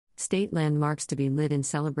State landmarks to be lit in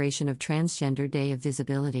celebration of Transgender Day of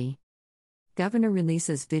Visibility. Governor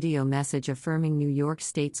releases video message affirming New York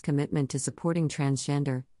State's commitment to supporting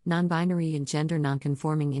transgender, non-binary and gender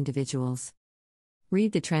nonconforming individuals.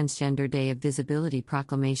 Read the Transgender Day of Visibility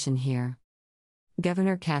proclamation here.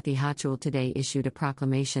 Governor Kathy Hochul today issued a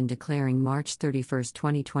proclamation declaring March 31,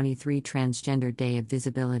 2023 Transgender Day of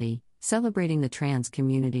Visibility, celebrating the trans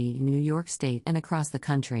community in New York State and across the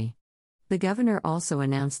country. The governor also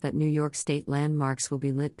announced that New York State landmarks will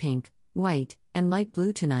be lit pink, white, and light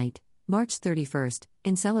blue tonight, March 31,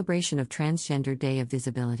 in celebration of Transgender Day of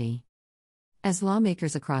Visibility. As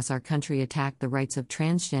lawmakers across our country attack the rights of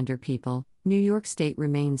transgender people, New York State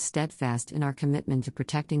remains steadfast in our commitment to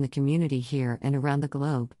protecting the community here and around the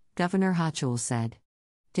globe, Governor Hochul said.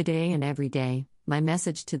 Today and every day, my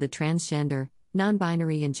message to the transgender,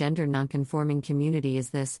 non-binary and gender nonconforming community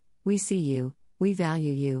is this: we see you, we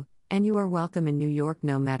value you, and you are welcome in New York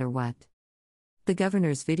no matter what. The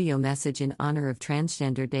governor's video message in honor of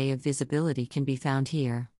Transgender Day of Visibility can be found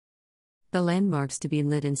here. The landmarks to be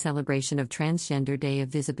lit in celebration of Transgender Day of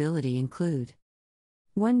Visibility include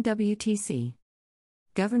 1 WTC,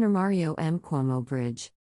 Governor Mario M. Cuomo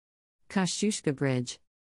Bridge, Kosciuszko Bridge,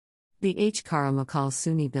 the H. Carl McCall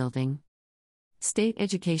SUNY Building, State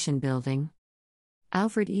Education Building,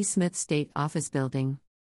 Alfred E. Smith State Office Building,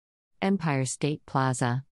 Empire State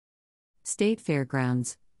Plaza, State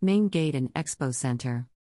Fairgrounds, Main Gate and Expo Center,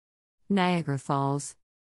 Niagara Falls,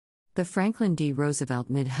 the Franklin D. Roosevelt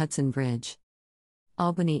Mid-Hudson Bridge,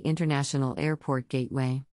 Albany International Airport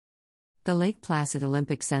Gateway, the Lake Placid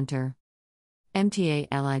Olympic Center, MTA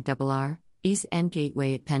LIRR, East End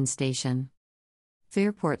Gateway at Penn Station,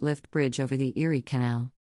 Fairport Lift Bridge over the Erie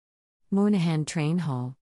Canal, Moynihan Train Hall,